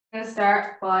I'm going to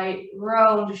start by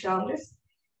rolling the shoulders.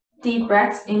 Deep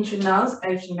breaths in through the nose, out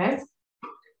through the mouth.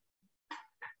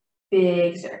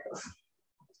 Big circles.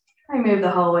 I move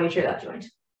the whole way through that joint.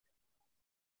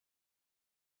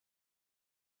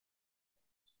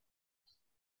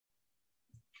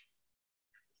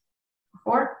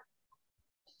 4,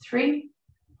 3,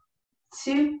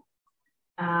 2,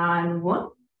 and 1.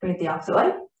 Bring it the opposite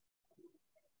way.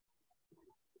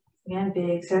 Again,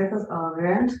 big circles all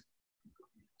around.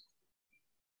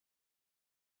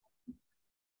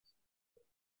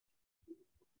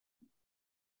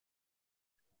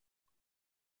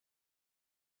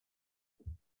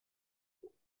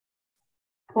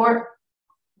 Four,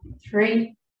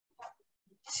 3,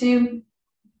 2,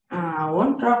 and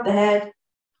 1. Drop the head.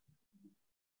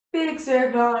 Big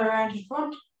circle all around your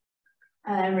front.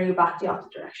 And then bring it back the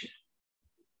opposite direction.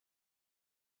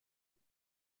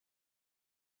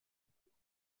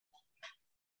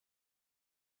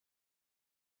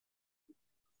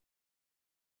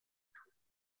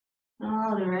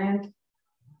 All around.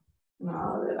 And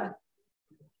all the way back.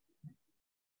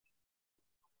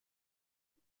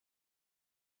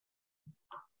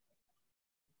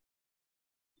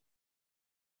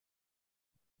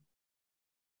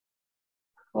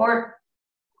 Four,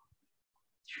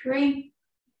 3,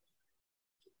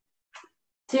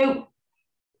 2,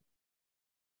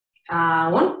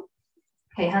 and 1.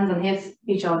 Okay, hands on hips,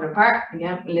 feet shoulder apart.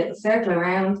 Again, a little circle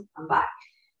around and back.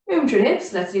 Moving through the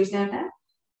hips. Let's do stand now.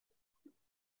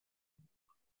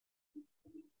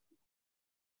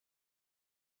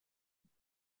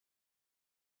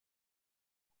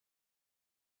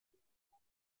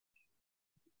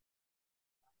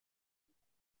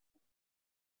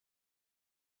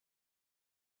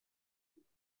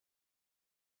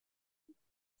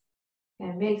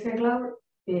 And big circle over,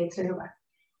 big circle back.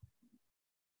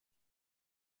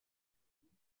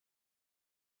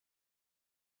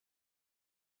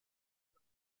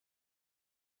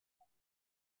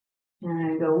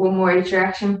 And go one more each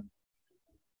direction.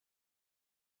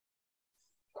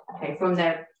 Okay, from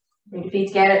there, bring the feet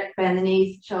together, bend the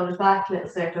knees, shoulders back, little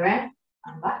circle around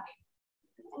and back.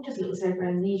 And just a little circle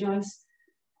around the knee joints.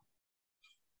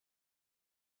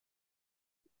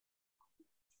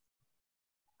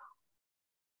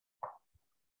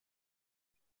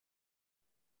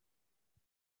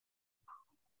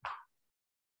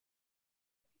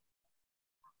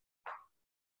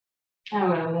 And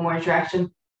we're going to one more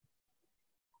direction.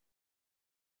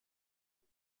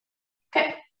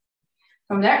 Okay.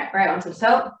 From there, right onto the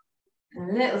toe.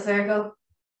 And a little circle.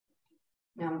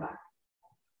 And back.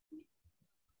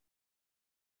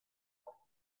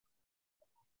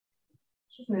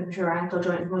 Just moving through our ankle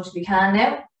joint as much as we can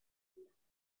now.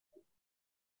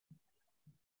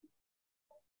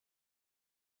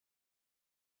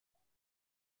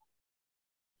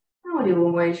 And we'll do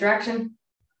one more each direction.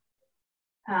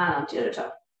 And onto the other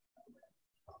toe.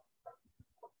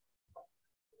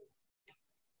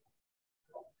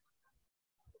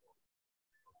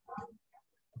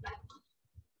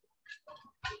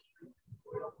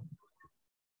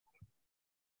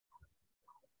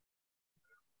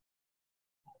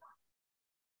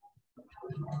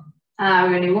 We're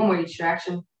going to do one more each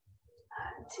direction.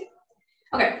 And 2.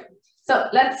 Okay, so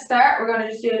let's start. We're going to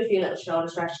just do a few little shoulder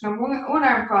stretches. One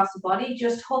arm across the body,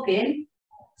 just hook in.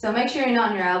 So make sure you're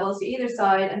not on your elbows to either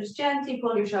side and just gently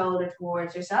pull your shoulder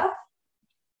towards yourself.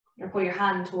 Or pull your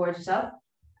hand towards yourself.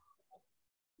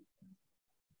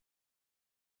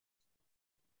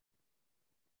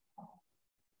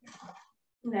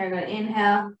 And there, we're going to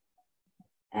inhale.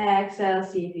 Exhale,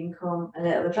 see if you can come a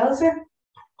little bit closer.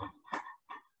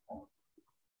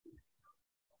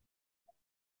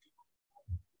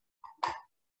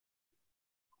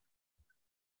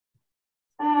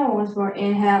 And once more,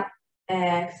 inhale.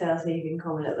 Exhale, so you can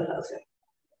come a little bit closer.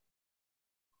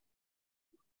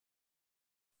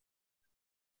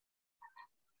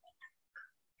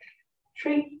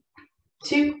 Three,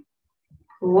 2,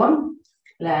 1.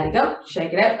 Let it go.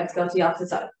 Shake it out. Let's go to the opposite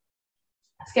side.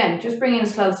 Again, just bring in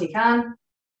as close as you can.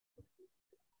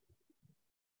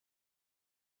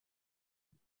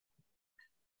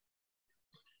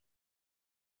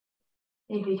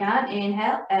 If you can,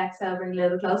 inhale. Exhale, bring a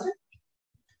little bit closer.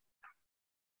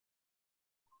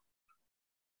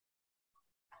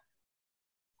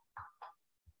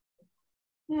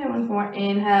 Yeah, once more.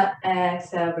 Inhale,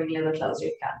 exhale, bring a little bit closer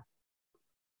if you can.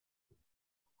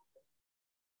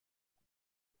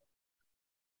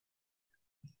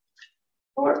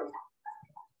 Four,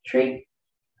 3,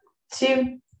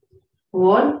 2,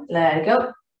 1. Let it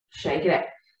go. Shake it out.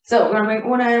 So we're going to bring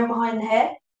one arm behind the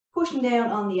head, pushing down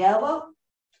on the elbow.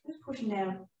 Just pushing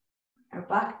down our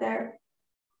back there.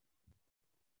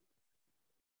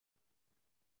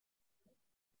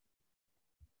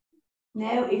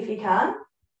 Now, if you can,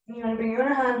 you're going to bring your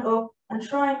other hand up and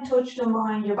try and touch them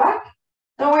behind your back.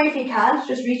 Don't worry if you can't,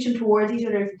 just reach them towards each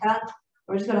other if you can't.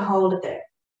 We're just going to hold it there.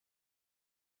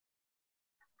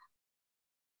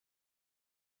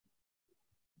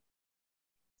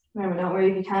 Remember, don't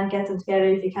worry if you can't get them together.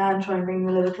 If you can, try and bring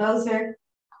them a little closer.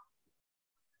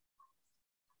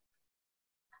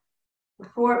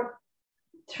 4,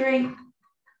 3,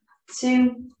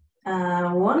 2,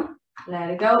 and 1. Let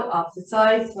it go, opposite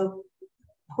side. So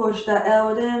push that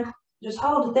elbow down. Just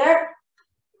hold it there.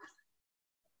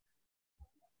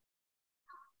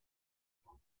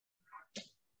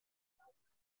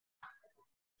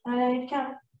 And you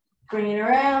can bring it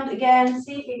around again.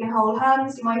 See if you can hold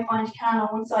hands. You might find you can on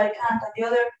one side, can't on the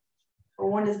other. Or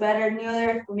one is better than the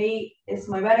other. For me, it's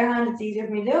my better hand. It's easier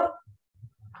for me to do.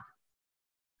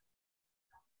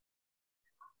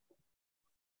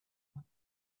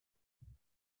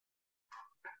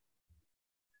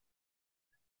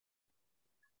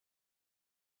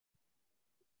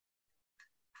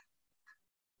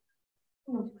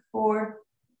 Four,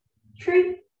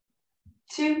 3,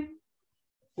 2,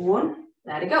 1.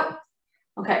 Let it go.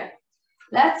 Okay,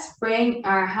 let's bring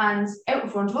our hands out in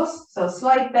front of us. So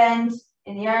slight bend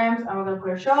in the arms, and we're going to put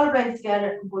our shoulder blades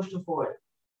together and push them forward.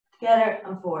 Together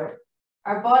and forward.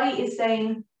 Our body is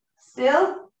staying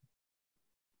still.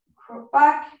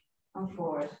 Back and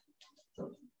forward.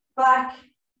 So back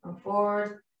and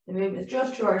forward. The movement is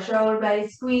just through our shoulder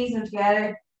blades, squeeze them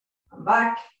together and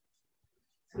back.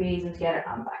 Squeeze them together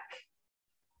and back.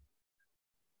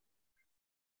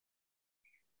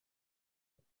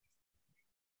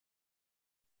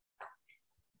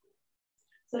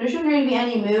 So there shouldn't really be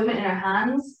any movement in our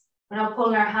hands. We're not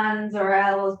pulling our hands or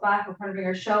our elbows back. We're trying to bring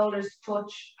our shoulders to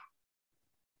touch.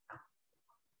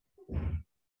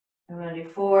 I'm going to do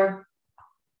 4,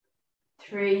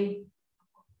 3,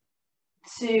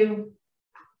 2,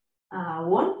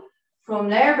 1. From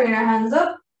there, bring our hands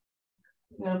up.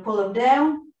 We're going to pull them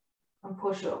down and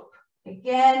push up.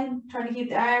 Again, trying to keep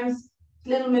the arms as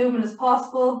little movement as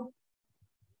possible.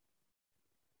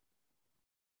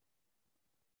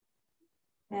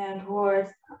 Down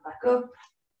towards and back up.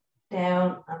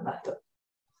 Down and back up.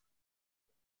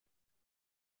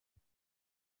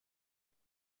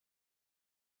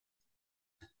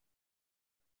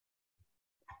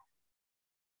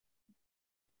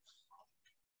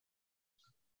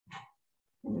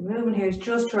 And the movement here is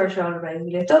just to our shoulder blades.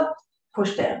 We lift up,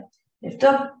 push down. Lift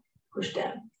up, push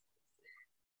down.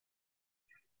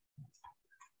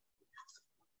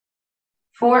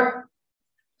 4,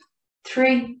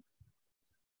 3,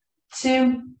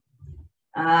 2,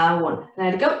 1.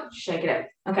 Let it go. Shake it out.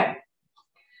 Okay.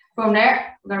 From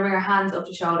there, we're going to bring our hands up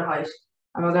to shoulder height.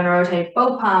 And we're going to rotate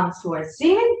both palms towards the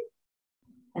ceiling.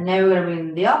 And now we're going to bring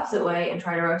them the opposite way and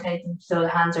try to rotate them so the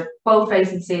hands are both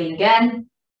facing the ceiling again.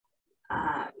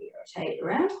 We rotate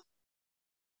around.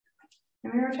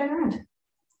 And we rotate around.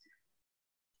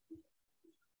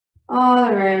 All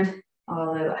around, all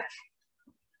the way back.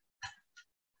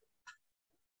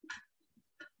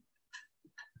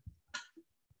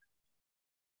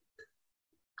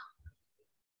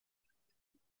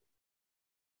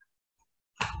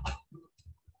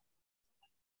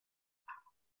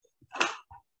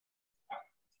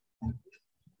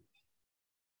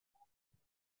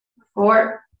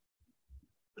 Four,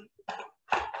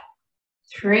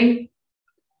 3,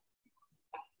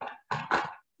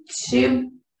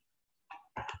 2,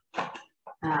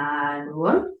 and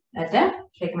 1. Let down.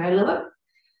 Shake them out a little bit.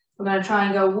 We're going to try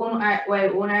and go one way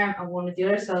with one arm and one with the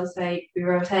other. So say we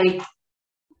rotate,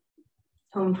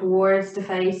 come towards the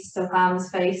face, so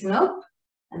palms facing up,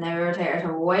 and then we rotate our toe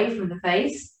away from the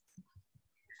face.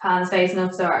 Palms facing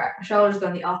up, so our shoulders go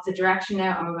in the opposite direction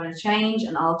now, and we're going to change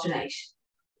and alternate.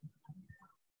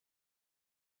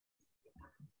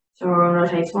 So one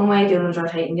rotates one way, the other one's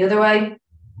rotating the other way.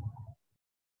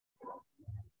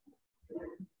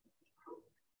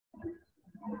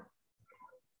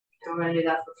 So we're going to do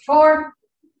that for 4,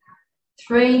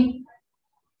 3,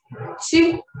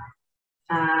 2,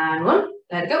 and 1.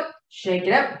 Let it go. Shake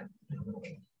it out.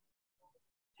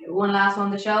 One last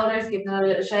one, the shoulders. Give them a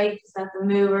little shake. Just let them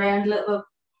move around a little bit.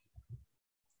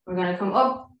 We're going to come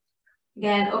up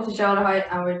again, up to shoulder height,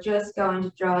 and we're just going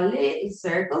to draw little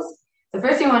circles. The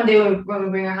first thing we want to do when we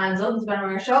bring our hands up is we're going to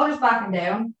bring our shoulders back and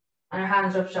down, and our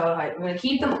hands are up to shoulder height. We're going to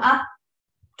keep them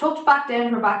tucked back down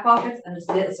in our back pockets and just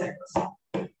little circles.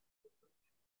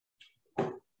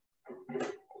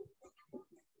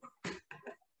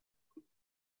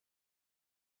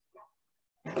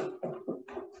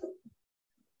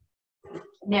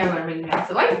 Now we're going to bring the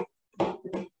hands away.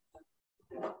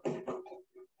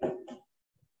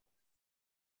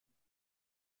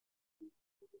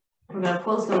 We're going to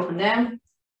pulse them up and down.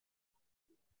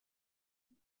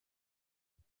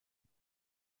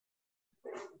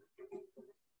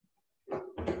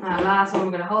 And last one,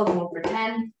 we're going to hold them up for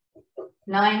 10,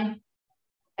 9,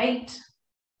 8,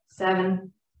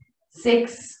 7,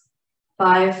 6,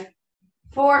 5,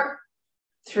 4,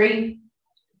 3,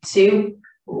 2,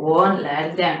 1. Let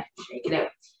it down. Shake it out.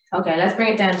 Okay, let's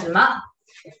bring it down to the mat.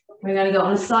 We're going to go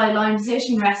on a sideline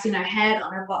position, resting our head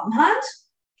on our bottom hand.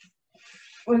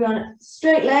 We're going to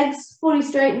straight legs, fully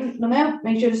straighten them out.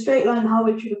 Make sure the straight line the whole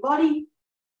way through the body.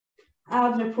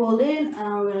 Abs are pulled in,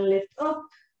 and we're going to lift up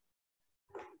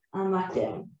and back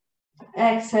down.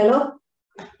 Exhale up,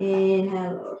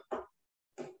 inhale lower.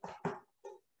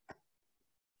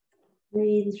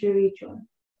 Breathe through each one.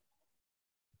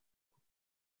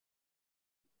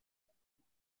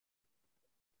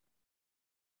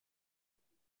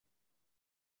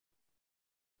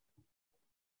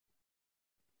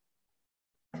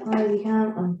 High as you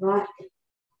can and back.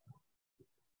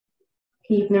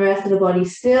 Keeping the rest of the body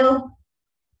still.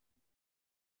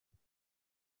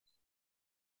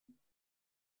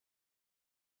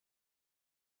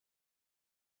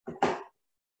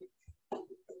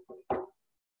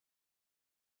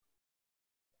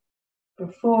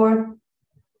 For 4,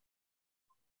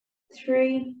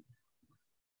 3,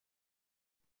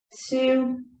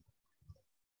 2,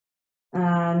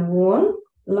 and 1.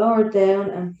 Lower it down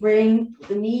and bring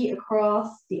the knee across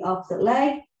the opposite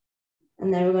leg.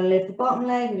 And then we're going to lift the bottom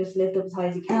leg and just lift up as high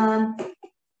as you can.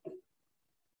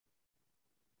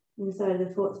 Inside of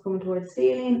the foot is coming towards the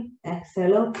ceiling.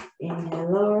 Exhale up,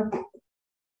 inhale lower.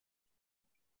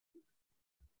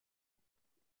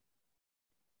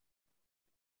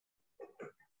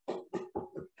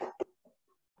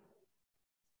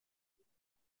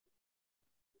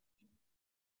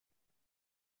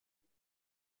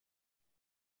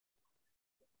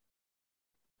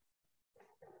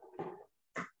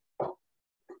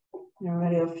 Now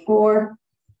we're ready for 4,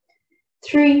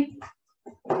 3,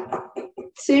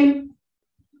 2,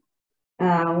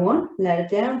 and 1. Let it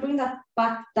down. Bring that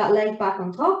leg back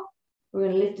on top. We're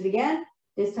going to lift it again.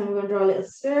 This time we're going to draw a little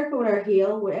circle with our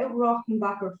heel without rocking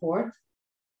back or forth.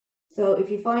 So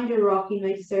if you find you're rocking,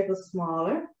 make the circle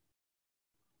smaller.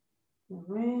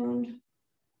 Around.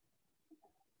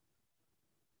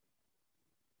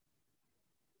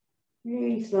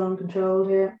 Really slow and controlled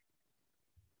here.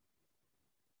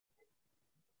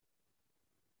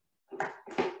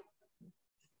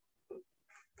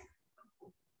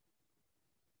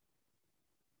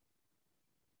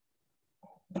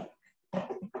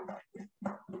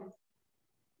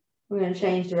 We're going to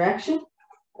change direction.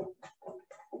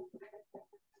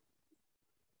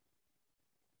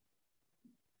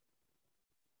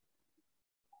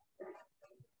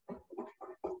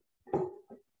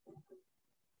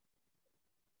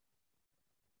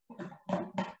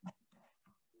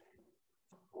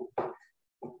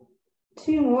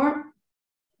 Two more.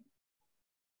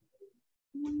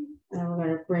 And we're going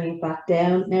to bring it back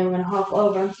down. Now we're going to hop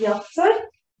over onto the opposite side.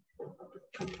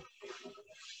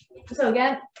 So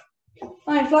again,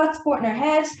 lying flat, supporting our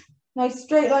head. Nice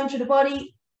straight line through the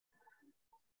body.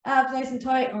 Abs nice and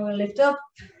tight. And we're going to lift up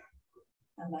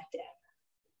and back down.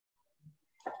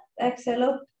 Exhale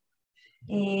up.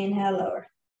 Inhale lower.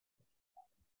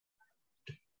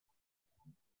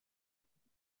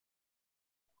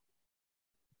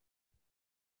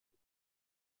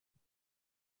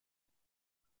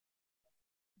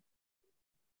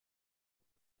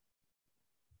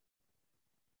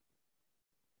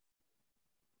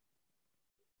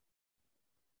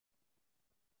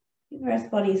 Keep the rest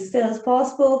of the body as still as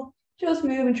possible. Just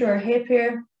moving through our hip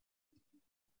here.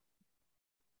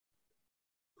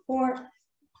 4,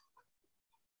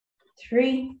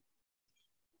 3,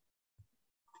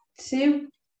 2,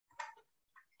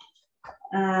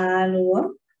 and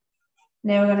 1.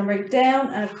 Now we're going to bring it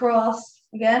down and across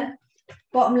again.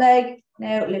 Bottom leg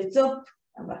now lifts up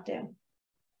and back down.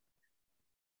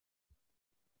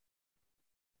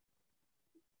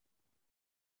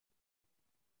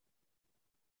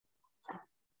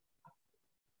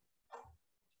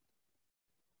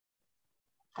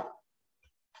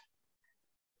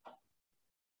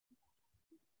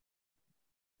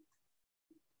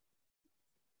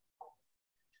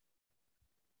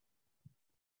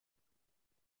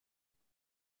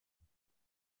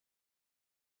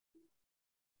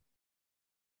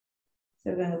 So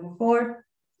we're going to go 4,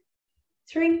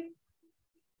 3,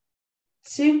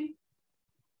 2,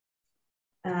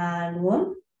 and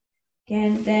 1.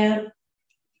 Again, down.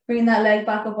 Bring that leg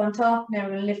back up on top. Now we're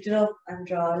going to lift it up and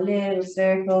draw a little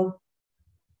circle.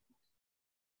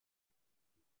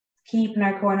 keeping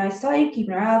our core nice tight,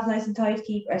 keeping our abs nice and tight,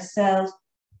 keep ourselves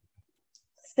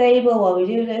stable while we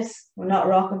do this. We're not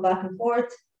rocking back and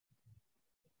forth.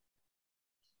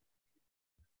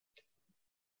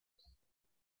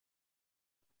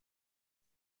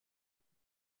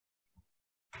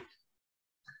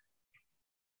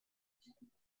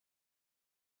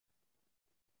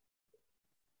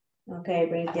 Okay,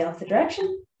 bring it the opposite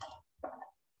direction.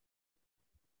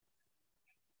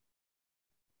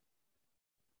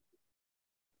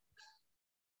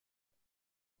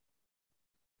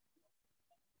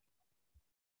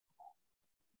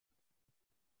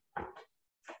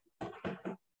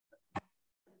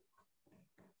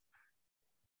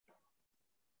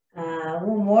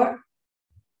 One more.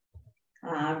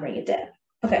 Bring it down.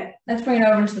 Okay, let's bring it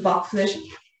over into the box position.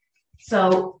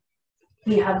 So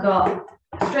we have got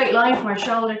a straight line from our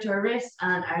shoulder to our wrist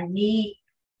and our knee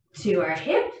to our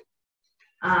hip.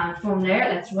 And from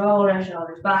there, let's roll our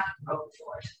shoulders back and roll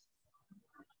forward.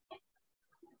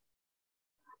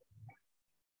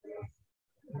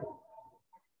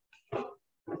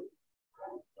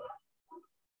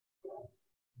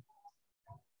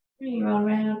 Roll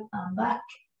around and back.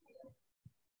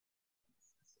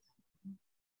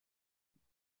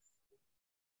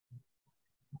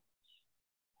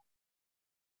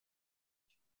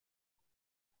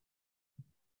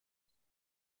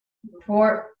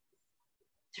 Four,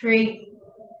 three,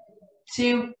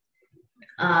 two,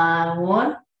 and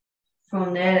one.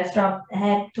 From there, let's drop the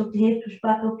head, tuck the hips, push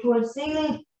back up towards the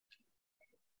ceiling.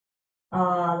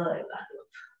 All the way back up.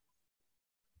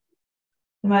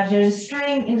 Imagine there's a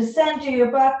string in the center of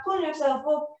your back. Pull yourself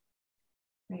up.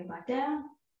 Bring it back down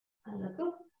and look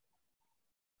up.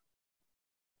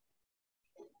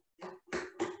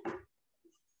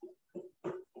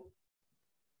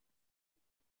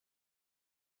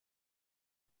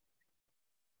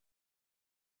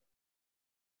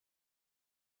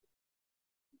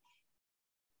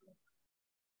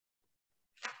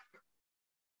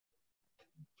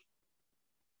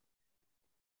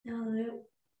 Now loop.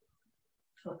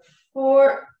 So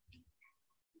 4,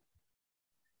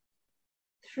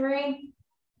 3,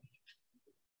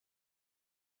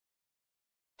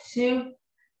 2,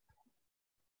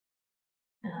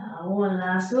 one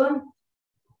last one.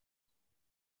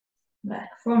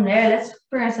 Back from there, let's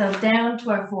bring ourselves down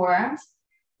to our forearms.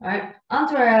 All right,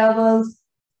 onto our elbows.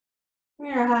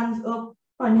 Bring our hands up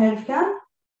on your head if you can.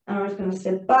 And we're just going to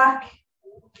sit back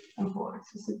and forward.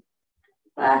 So sit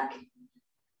back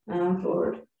and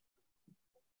forward.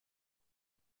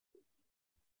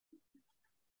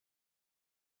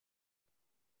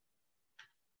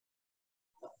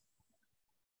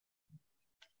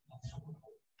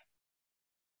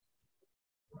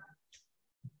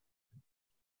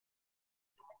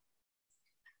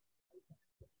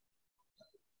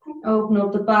 Open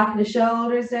up the back of the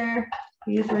shoulders there.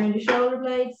 Use around your shoulder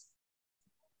blades.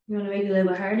 You want to make it a little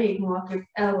bit harder, you can walk your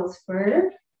elbows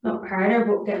further. Not harder,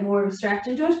 but get more of a stretch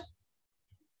into it.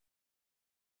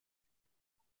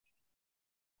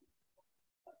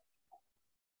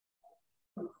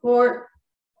 Four,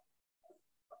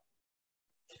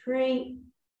 3,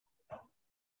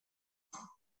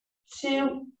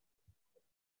 2,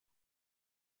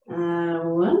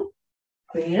 and 1.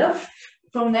 Bring it up.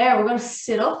 From there, we're going to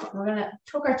sit up. We're going to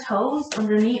tuck our toes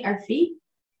underneath our feet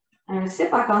and sit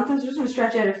back onto them. So we're just going to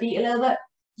stretch out our feet a little bit.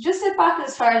 Just sit back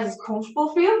as far as it's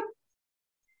comfortable for you.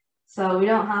 So we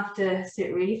don't have to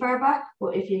sit really far back,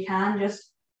 but if you can,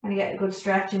 just kind of get a good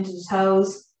stretch into the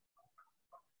toes.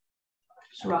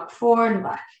 Just rock forward and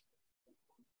back.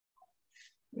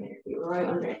 Right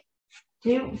under it.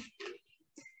 2.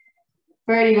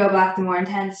 Further you go back, the more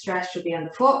intense stretch will be on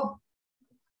the foot.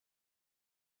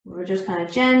 We're just kind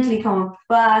of gently coming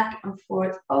back and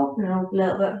forth, opening up a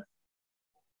little bit.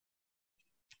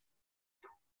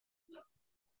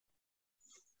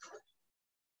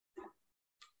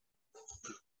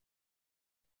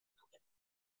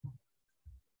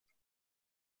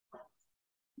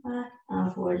 Back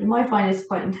and forward. You might find it's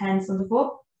quite intense on the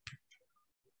foot.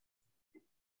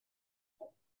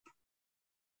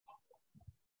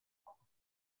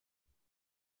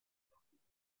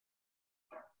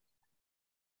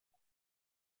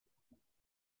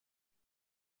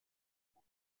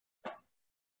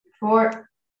 Four,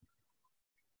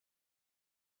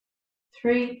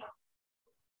 3,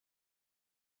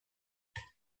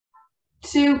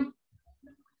 2,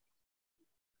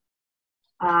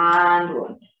 and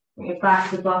 1. Bring it back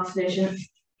to the box position.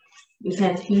 Use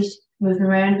hands to feet, moving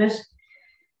around a bit.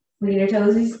 Wiggle your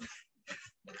toesies.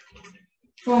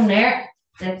 From there,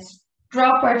 let's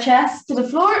drop our chest to the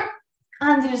floor.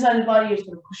 Hands to the side of the body, you're just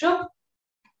going to push up.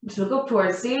 Just look up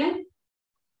towards the ceiling.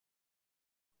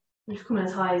 Just coming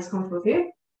as high as comfortable for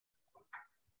you.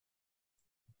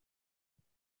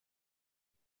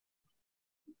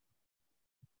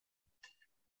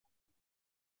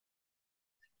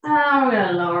 And we're going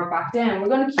to lower back down. We're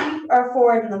going to keep our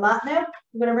forward in the mat now.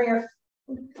 We're going to bring our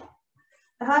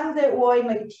hands out wide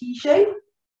like a T shape.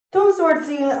 Thumbs towards the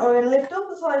ceiling, and we're going to lift up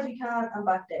as high as we can and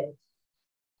back down.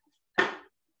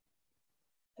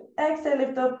 Exhale,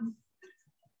 lift up.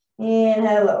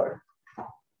 Inhale, lower.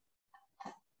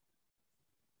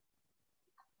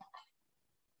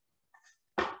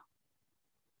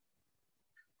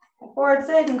 Forward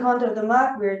staying in contact with the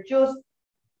mat. We're just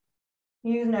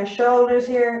using our shoulders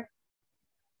here.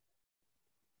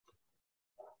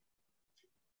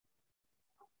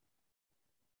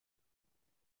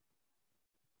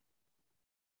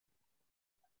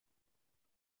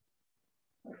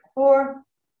 Four,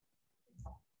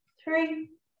 three,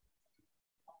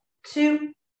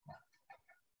 two,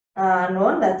 and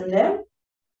one. Let them down.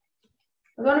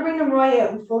 We're going to bring them right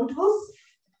out in front of us.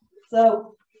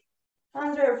 So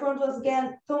hands are out in front of us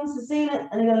again, thumbs to the ceiling,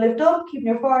 and you're going to lift up, keeping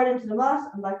your forehead into the mat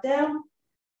and back down.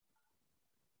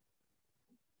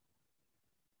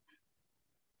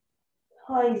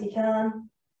 High as you can.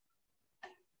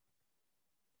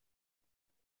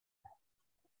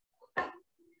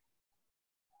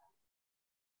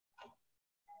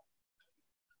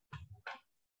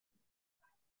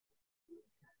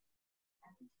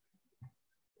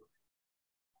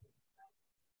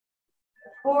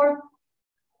 Four,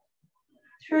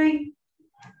 three,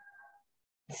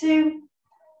 two,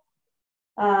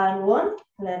 and one.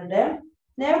 Let them down.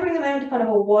 Now bring them out to kind of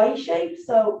a Y shape.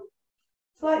 So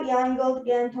slightly angled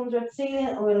again, thumbs are at the ceiling,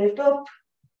 and we'll lift up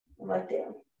and back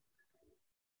down.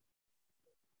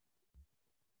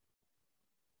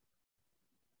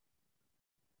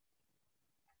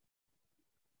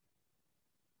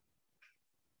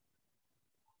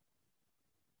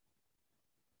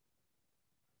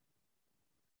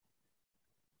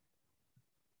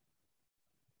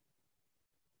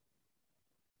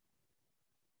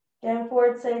 Down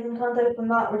forward, stays in contact with the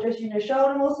mat. We're just using our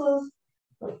shoulder muscles.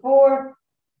 For four,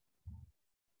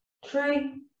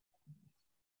 three,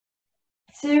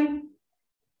 two,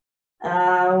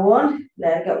 and one.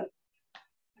 Let it go.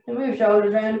 And move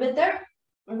shoulders around a bit there.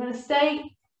 We're going to stay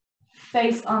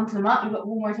face onto the mat. We've got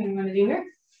one more thing we're going to do here.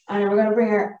 And we're going to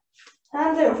bring our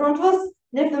hands out in front of us.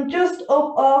 Lift them just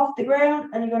up off the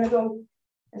ground. And you're going to go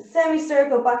a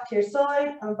semicircle back to your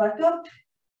side and back up.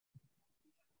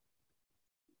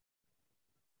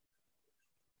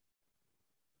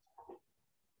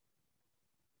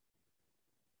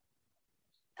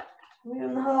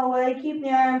 Moving the whole way, keeping the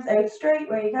arms out straight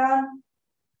where you can.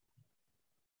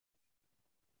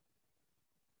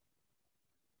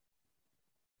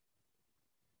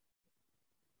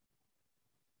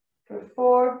 For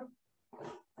four,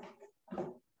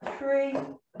 three,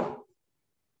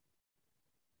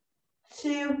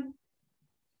 two,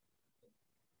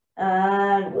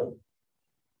 and one.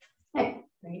 Okay,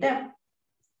 bring it down.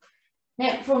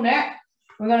 Now from there,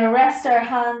 we're going to rest our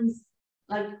hands,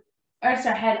 rest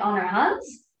our head on our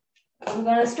hands. We're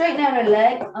going to straighten out our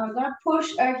leg, and we're going to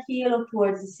push our heel up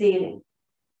towards the ceiling.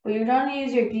 But you're going to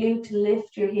use your glute to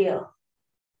lift your heel.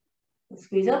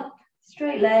 Squeeze up,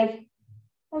 straight leg,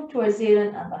 up towards the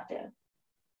ceiling and back down.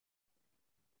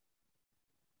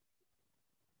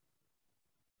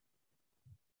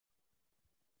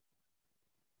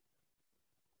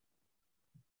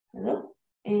 And up,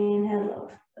 inhale,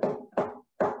 lower.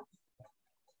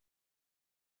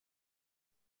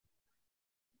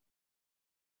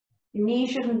 Your knee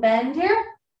shouldn't bend here.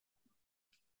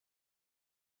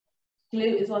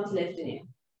 Glute is what's lifting you.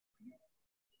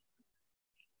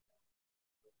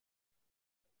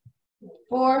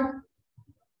 Four,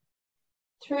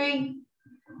 three,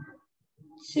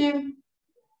 two,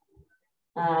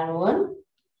 and one.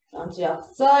 Onto the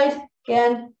opposite side.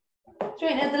 Again,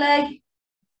 straighten out the leg.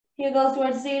 Heel goes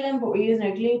towards the ceiling, but we're using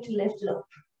our glute to lift it up.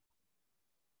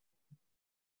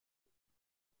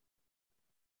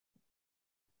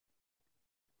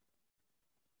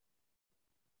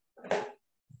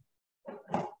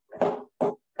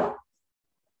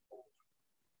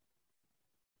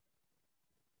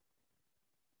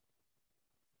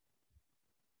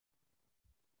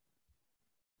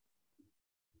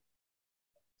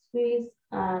 Squeeze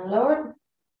and lower.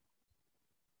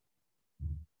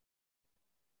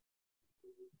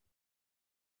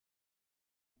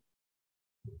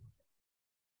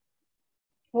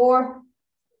 Four,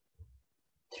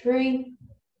 three,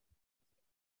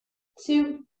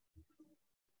 two,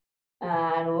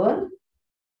 and one.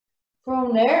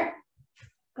 From there,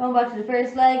 going back to the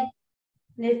first leg,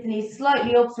 Lift the knees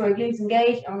slightly up so our glutes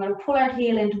engage, and we're going to pull our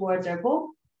heel in towards our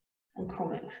bum and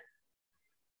come in.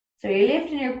 So you're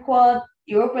lifting your quad,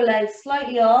 your upper leg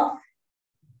slightly off.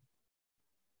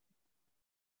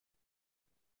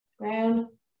 Ground,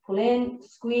 pull in,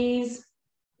 squeeze.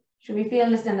 Should be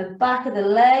feeling this down the back of the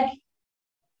leg.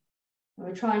 And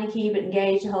we're trying to keep it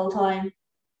engaged the whole time.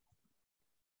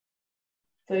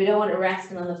 So you don't want it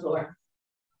resting on the floor.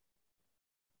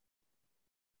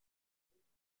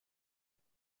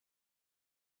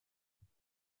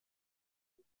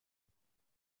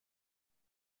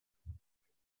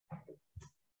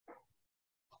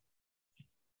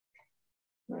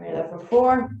 We're going to go for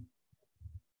 4,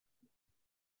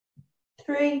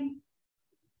 3,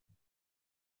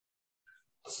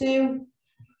 2,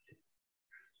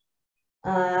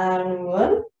 and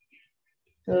 1.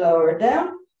 Lower it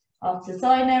down. Opposite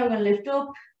side now, we're going to lift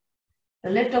up.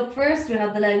 So lift up first, we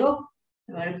have the leg up.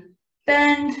 We're going to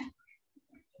bend,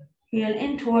 heel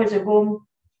in towards our bum.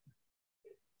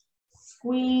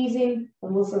 Squeezing the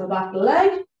muscle in the back of the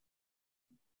leg.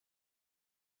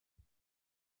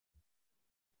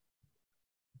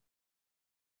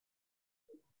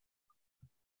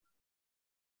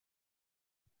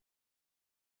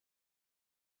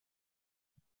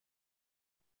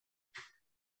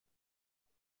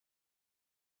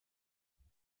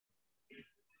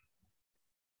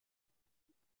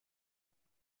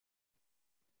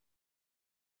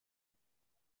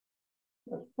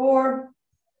 Four,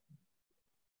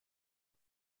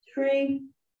 3,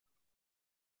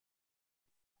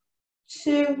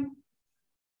 2,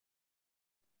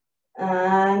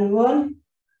 and 1.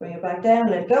 Bring it back down,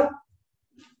 let it go.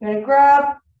 You're going to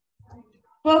grab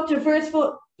both your first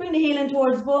foot, bring the heel in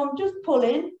towards the bum, just pull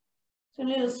in. So a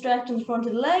little stretch in the front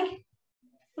of the leg.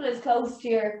 Pull as close to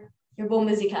your bum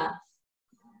as you can.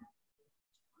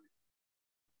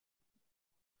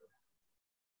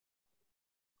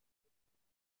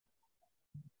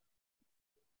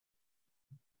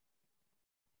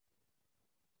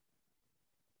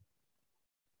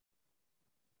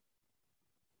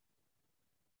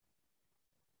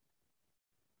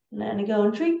 Letting it go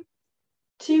in 3,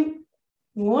 2,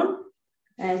 1.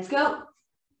 Let's go.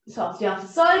 So off the opposite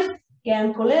side.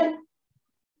 Again, pull in.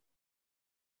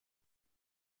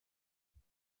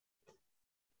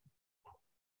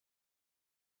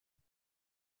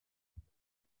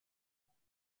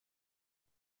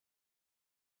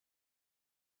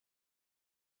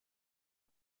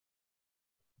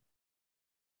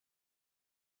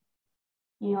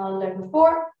 You hold there for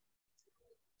 4,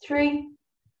 3,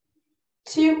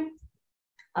 2,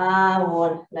 and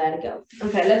 1. Let it go.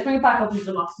 Okay, let's bring it back up into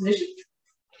the box position.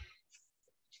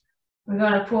 We're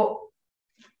going to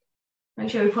make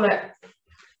sure we put our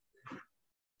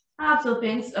abs up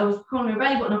in. So pulling your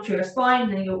belly button up to your spine.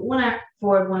 Then you go one arm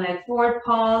forward, one leg forward,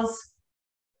 pause,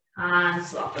 and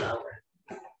swap it over.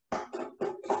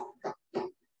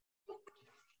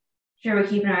 Sure, we're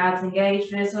keeping our abs engaged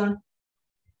for this one.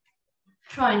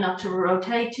 Try not to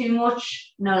rotate too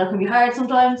much. No, that can be hard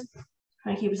sometimes.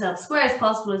 Try to keep yourself as square as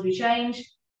possible as we change.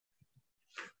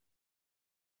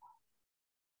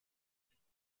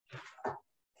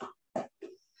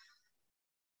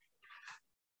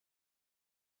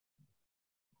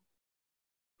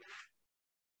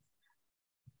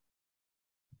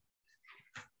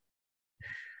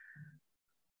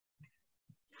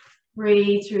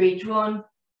 Breathe through each one.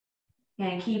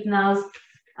 Again, keeping those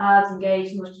abs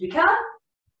engaged as much as we can.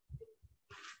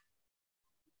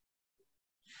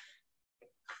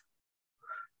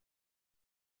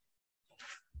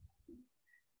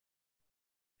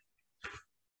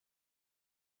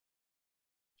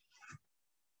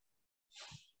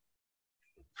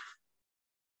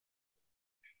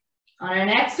 On our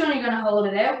next one, you're going to hold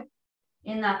it out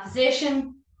in that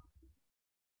position.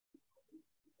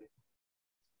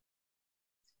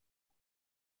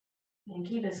 And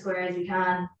keep it square as you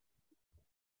can.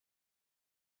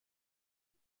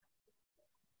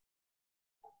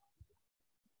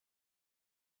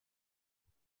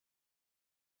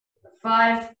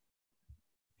 Five,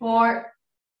 4,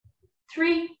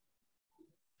 3,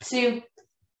 2,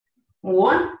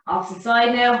 1. Opposite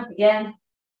side now. Again.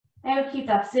 Now keep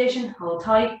that position, hold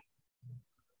tight.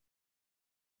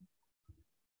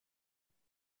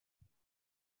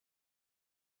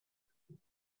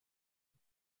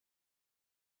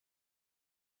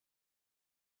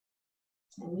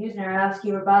 And using our abs to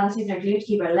keep our balance, using our glutes to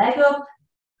keep our leg up.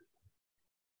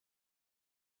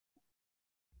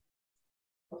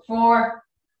 4,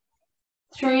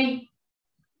 3,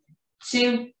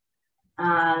 2,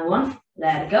 and 1.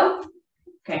 Let it go.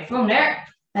 Okay, from there,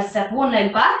 let's step one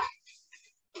leg back.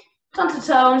 Onto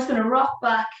toe, I'm just going to rock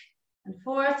back and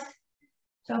forth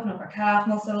to open up our calf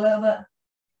muscle a little bit.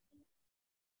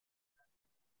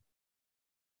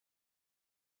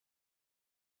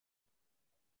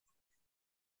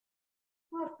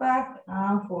 Forth, back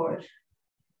and forward.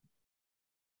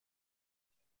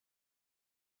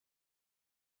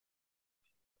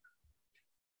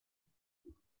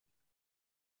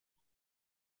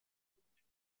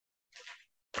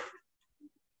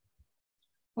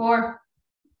 Four,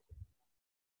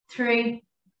 three,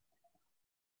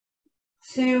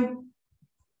 two,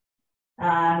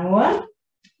 and one.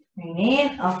 Bring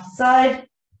in, off the side,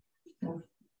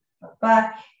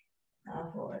 back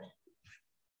and forward.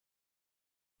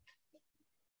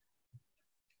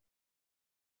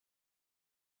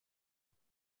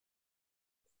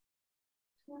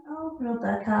 Open up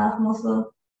that calf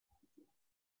muscle.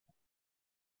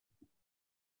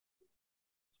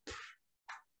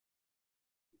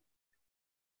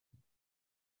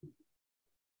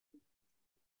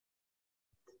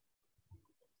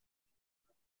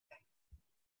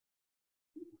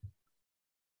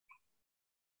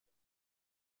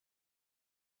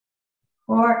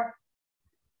 Four,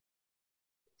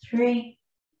 three,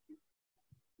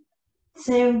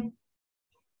 two,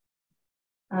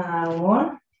 and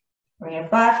one. Bring it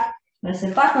back. I'm going to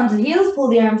sit back onto the heels, pull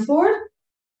the arms forward.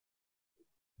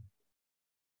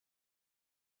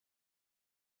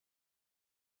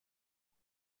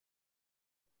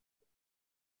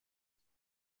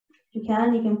 If you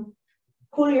can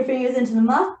pull your fingers into the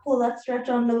mat, pull that stretch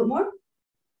on a little bit more.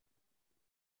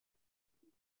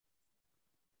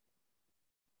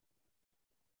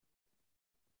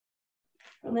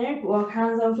 From there, walk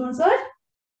hands out to one side.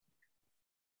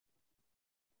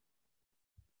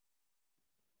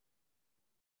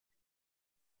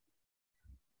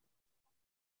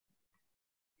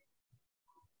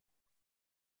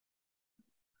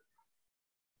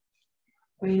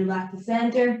 Bring it back to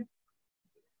center.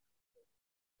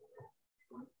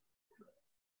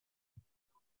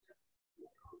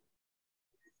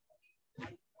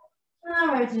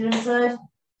 And right to the other side.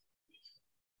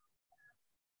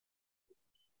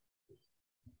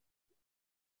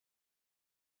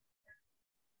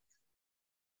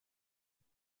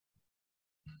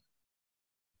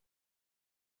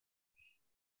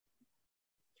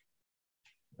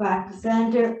 Back to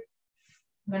center.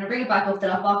 I'm going to bring it back up to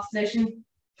that box position.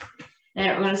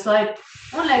 Now we're going to slide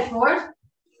one leg forward.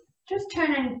 Just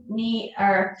turn our knee,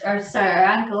 our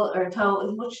ankle or toe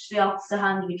as much to the opposite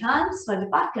hand as we can. Slide the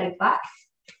back leg back.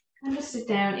 And just sit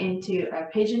down into our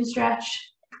pigeon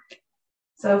stretch.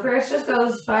 So first, just go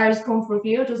as far as comfortable for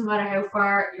you. It doesn't matter how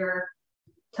far your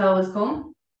toes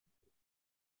come.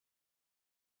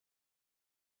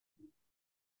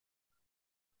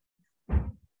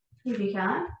 If you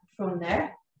can, from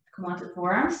there, come onto the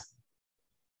forearms.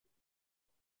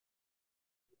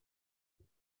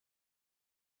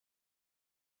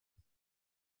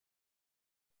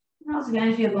 And once again,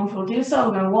 if you feel comfortable, do so.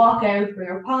 We're going to walk out, bring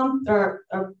our palm or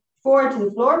forward to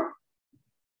the floor.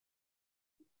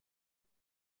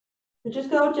 So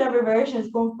just go whichever version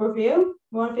is comfortable for you. You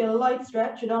want to feel a light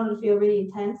stretch, you don't want to feel really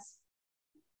intense.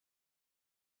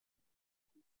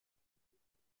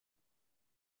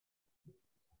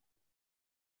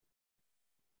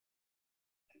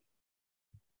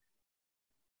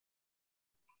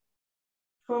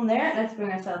 From there, let's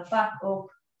bring ourselves back up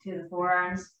to the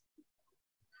forearms.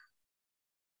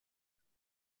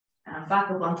 And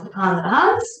back up onto the palms of the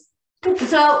hands. Tip the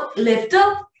toe, lift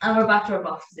up, and we're back to our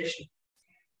box position.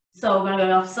 So we're going to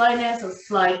go off side now, so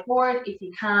slide forward if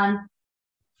you can.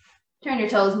 Turn your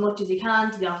toes as much as you can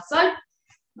to the opposite side.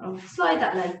 I'll slide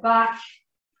that leg back,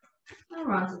 and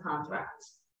we're onto the palms of our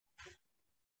hands.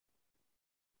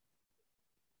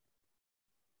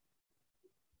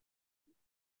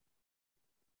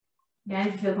 Again,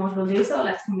 if you feel comfortable to do so,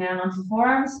 let's come down onto the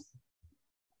forearms.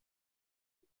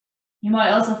 You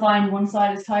might also find one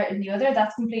side is tighter than the other.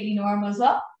 That's completely normal as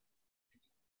well.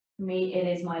 For me, it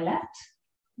is my left.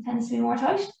 It tends to be more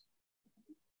tight.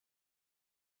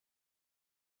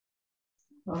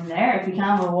 From there, if you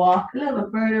can, we'll walk a little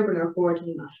bit further, bring our forward to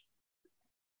the mat.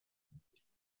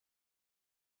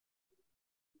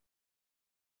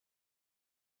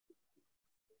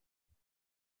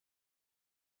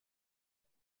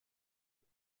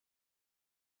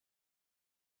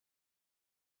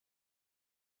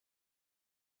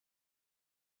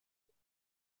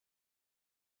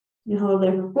 You hold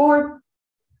there for 4,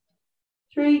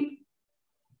 3,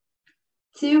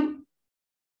 2,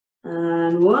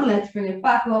 and 1. Let's bring it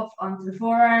back up onto the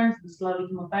forearms and slowly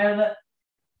come up out of it.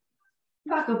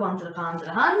 Back up onto the palms of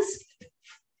the hands.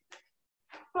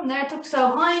 From there, tuck the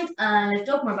toe behind and lift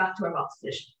up and we're back to our box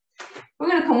position. We're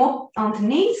going to come up onto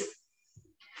knees.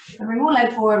 So bring one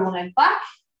leg forward, one leg back.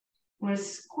 We're going to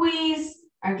squeeze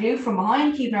our glute from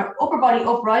behind, keeping our upper body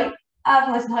upright. Abs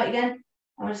nice and tight again. And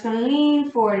we're just going to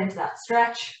lean forward into that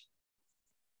stretch.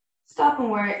 Stopping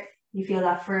where you feel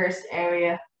that first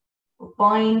area of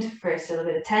bind, first little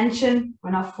bit of tension.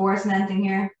 We're not forcing anything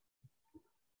here.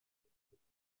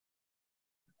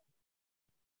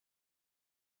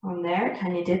 From there,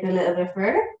 can you dip a little bit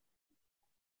further?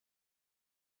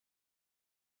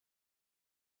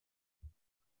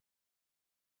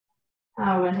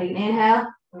 Now we're going to take an inhale,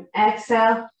 an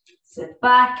exhale, sit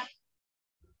back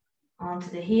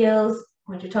onto the heels,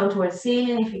 point your toe towards the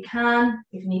ceiling if you can.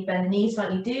 If you need to bend the knees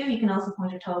slightly, do. You can also point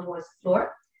your toe towards the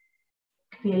floor.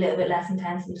 It can be a little bit less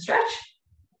intense in the stretch.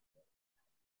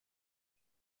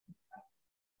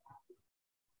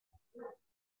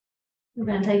 We're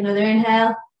going to take another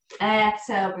inhale,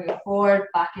 exhale, bring it forward,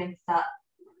 back into that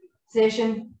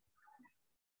position.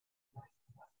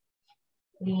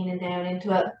 Leaning down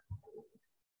into it.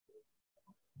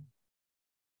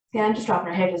 Again, just dropping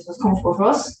our hips as what's comfortable for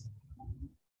us.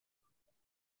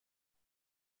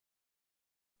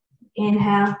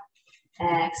 Inhale,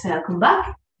 exhale, come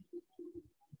back.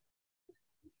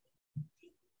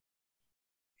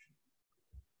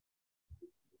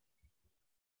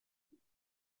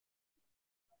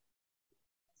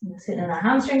 Sitting in our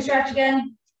hamstring stretch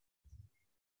again.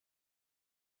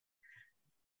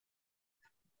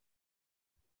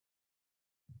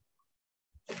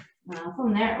 Now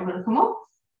from there, we're going to come up.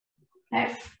 Now,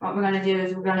 what we're going to do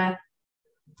is we're going to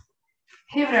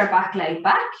pivot our back leg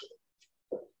back.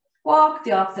 Walk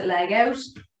the opposite leg out.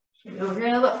 Over here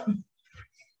a little bit.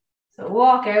 So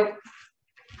walk out.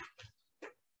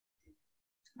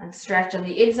 And stretch on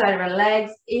the inside of our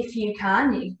legs. If you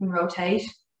can rotate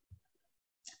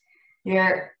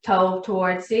your toe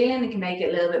towards the ceiling. It can make it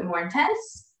a little bit more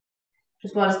intense.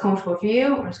 Just what is comfortable for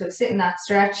you. We're just going to sit in that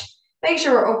stretch. Make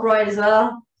sure we're upright as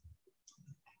well.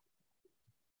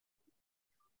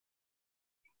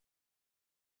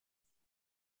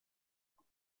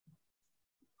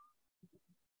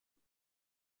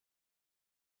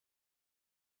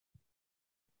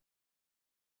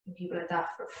 Keep it like that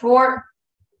for 4,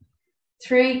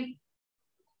 3,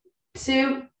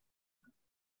 2,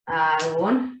 and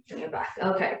 1. Bring it back.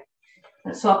 Okay.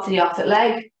 Let's swap to the opposite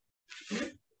leg.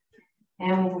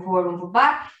 And one for forward, one for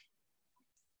back.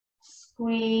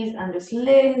 Squeeze and just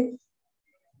lift.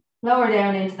 Lower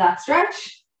down into that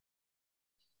stretch.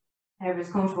 However's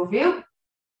comfortable for you.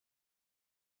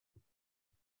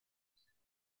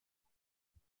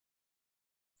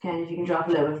 Again, if you can drop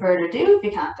a little bit further, do. If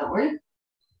you can't, don't worry.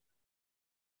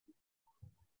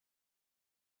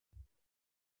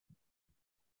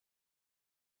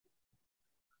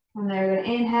 From there, we're going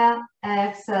to inhale,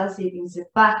 exhale, so you can sit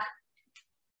back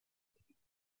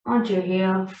onto your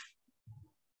heel,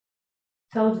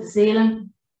 toe to the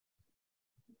ceiling.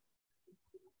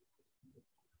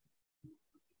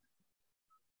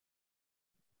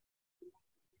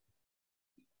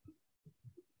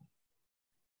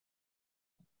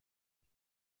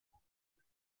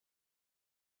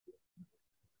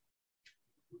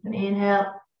 And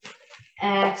inhale,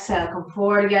 exhale, come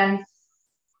forward again.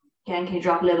 Again, can you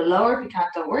drop a little lower? If you can't,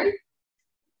 don't worry.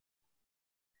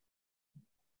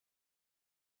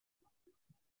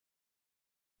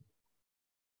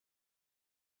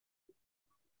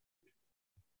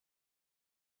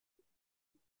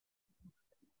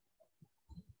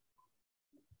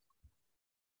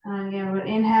 And again, we're going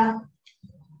to inhale,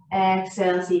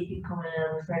 exhale, see if you can come a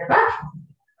little bit further back.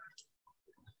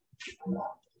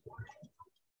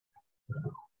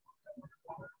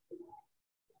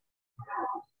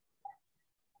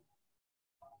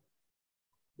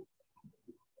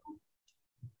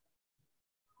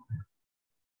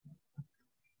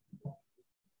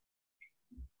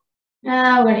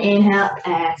 Now we're going to inhale,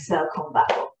 exhale, come back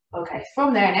up. Okay,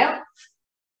 from there now, I'm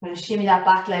going to shimmy that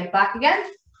back leg back again.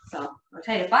 So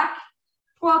rotate it back,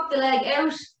 walk the leg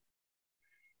out.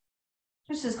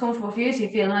 Just as comfortable for you, so you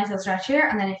feel a nice little stretch here.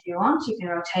 And then if you want, you can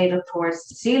rotate up towards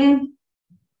the ceiling.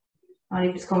 Only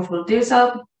if it's comfortable to do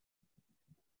so.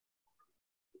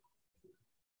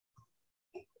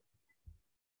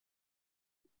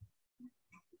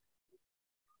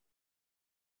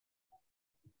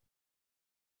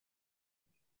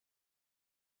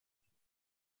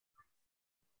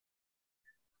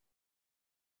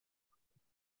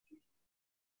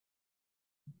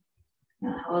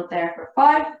 And hold there for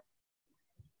 5,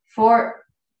 4,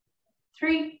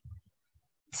 3,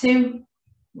 2,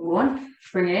 1.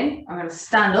 Bring it in. I'm going to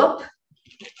stand up.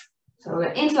 So we're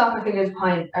going to interlock our fingers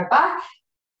behind our back.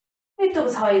 Lift up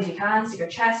as high as you can. Stick your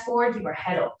chest forward, keep your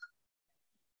head up.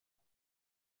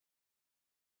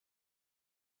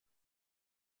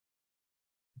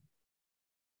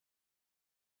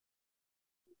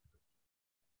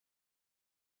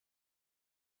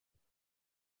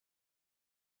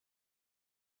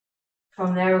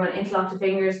 From there, we're going to interlock the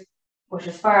fingers, push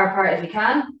as far apart as we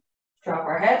can, drop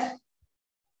our head.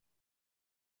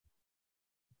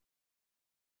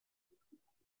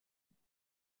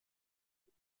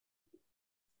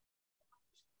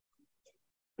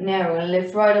 Now we're going to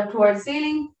lift right up towards the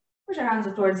ceiling, push our hands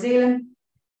up towards the ceiling.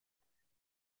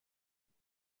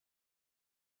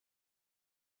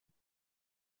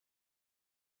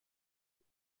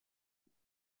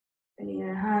 Bringing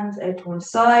our hands out to one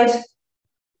side.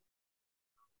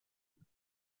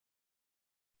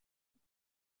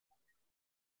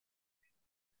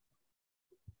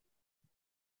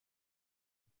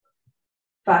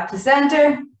 Back to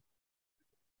center.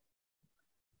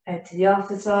 Out to the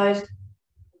opposite side.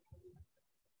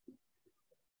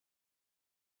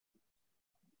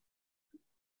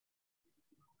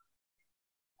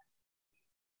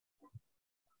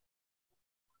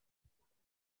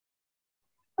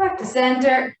 Back to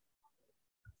center.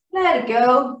 Let it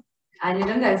go. And you're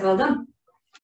done, guys. Well done.